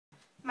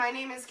My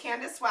name is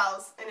Candice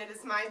Wells, and it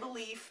is my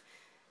belief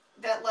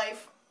that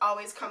life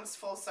always comes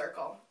full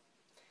circle.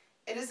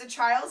 It is the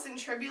trials and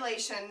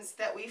tribulations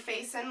that we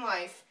face in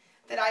life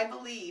that I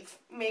believe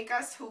make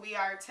us who we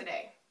are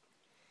today.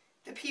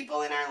 The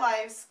people in our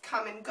lives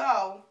come and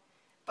go,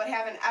 but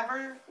have an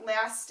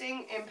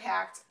everlasting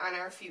impact on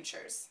our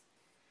futures.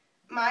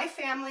 My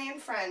family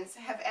and friends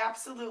have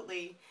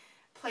absolutely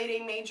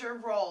played a major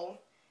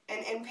role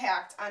and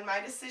impact on my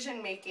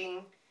decision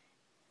making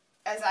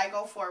as I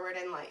go forward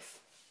in life.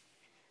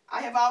 I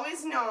have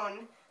always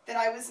known that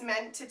I was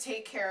meant to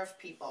take care of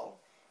people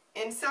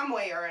in some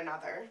way or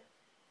another.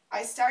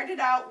 I started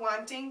out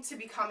wanting to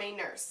become a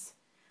nurse.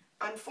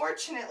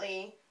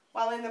 Unfortunately,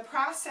 while in the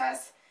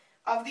process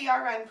of the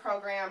RN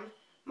program,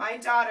 my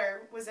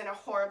daughter was in a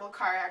horrible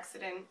car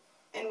accident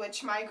in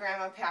which my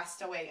grandma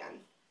passed away in.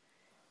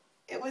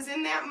 It was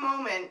in that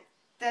moment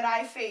that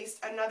I faced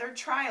another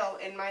trial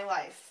in my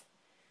life.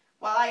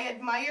 While I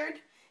admired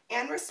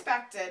and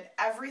respected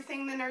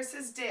everything the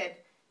nurses did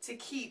to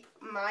keep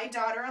my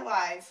daughter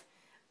alive,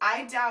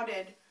 I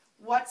doubted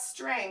what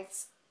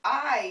strengths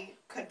I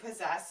could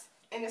possess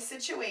in a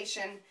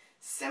situation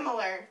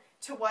similar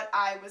to what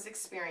I was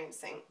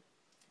experiencing.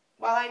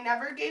 While I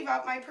never gave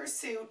up my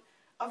pursuit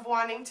of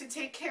wanting to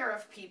take care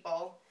of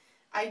people,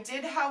 I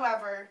did,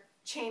 however,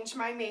 change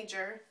my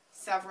major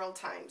several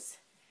times.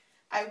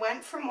 I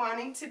went from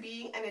wanting to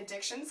be an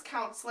addictions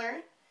counselor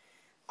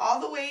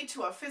all the way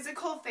to a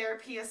physical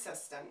therapy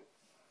assistant.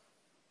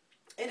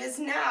 It is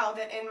now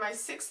that in my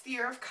 6th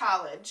year of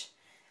college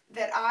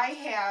that I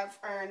have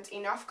earned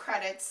enough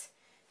credits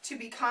to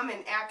become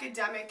an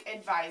academic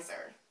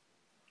advisor.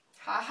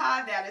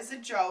 Haha, that is a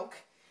joke.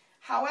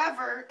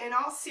 However, in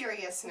all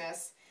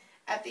seriousness,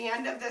 at the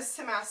end of this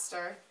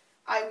semester,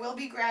 I will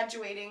be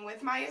graduating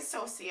with my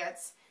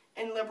associates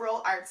in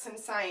liberal arts and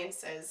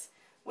sciences,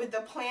 with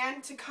the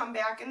plan to come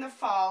back in the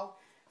fall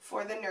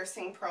for the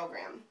nursing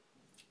program.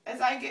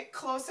 As I get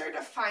closer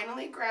to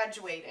finally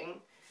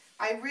graduating,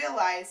 I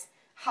realize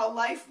how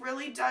life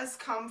really does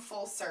come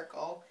full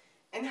circle,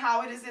 and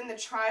how it is in the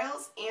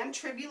trials and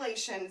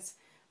tribulations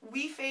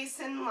we face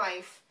in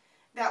life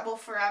that will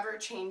forever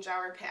change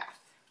our path.